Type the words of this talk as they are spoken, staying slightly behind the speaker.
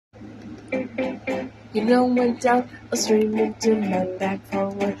You know went down a stream into my back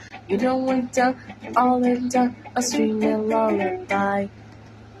forward. You know went down all and down a stream and lullaby.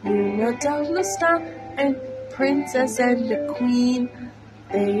 You know down the star and princess and the queen.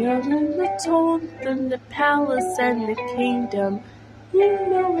 They are in the toad in the palace and the kingdom. You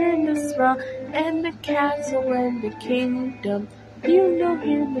know in the smile and the castle and the kingdom. You know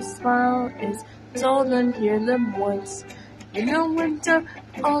here the smile is told and hear them once. You know winter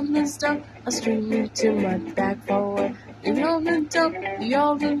on the stuff a stream into my back forward. You know winter, the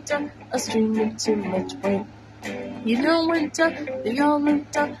all winter a stream into much weight. You know winter, the all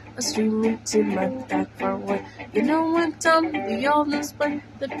winter a stream into my back forward. You know winter, the all this way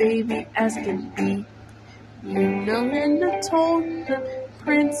the baby as can be. You know in the toad, the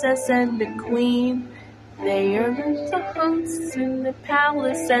princess and the queen. They are in the hunts in the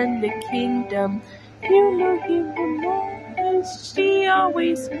palace and the kingdom. You know he will she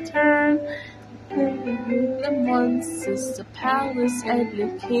always return. The once is the palace and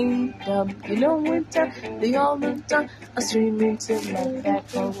the kingdom. You know winter, the all winter, a stream into my back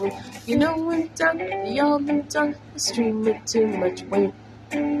forward. You know winter, the all winter, a stream into much weight.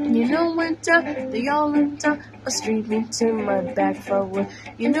 You know winter, the all winter, a stream into my back forward.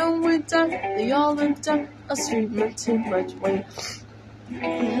 You know winter, the all winter, a stream into much weight.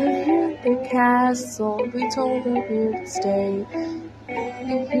 The castle, we told her here to stay.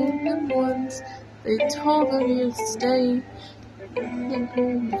 The human ones, they told her here to stay.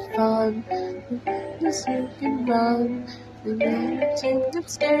 The fun, the sneaking run, the night and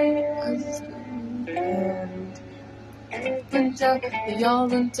stay. And winter, the all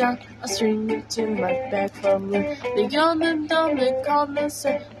winter, a stream into my back from you. The young and dumb, they call us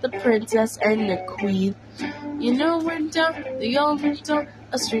the princess and the queen. You know winter, the all winter,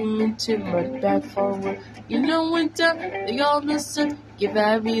 a stream into my back forward. You know winter, the all listen, get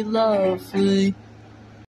very lovely.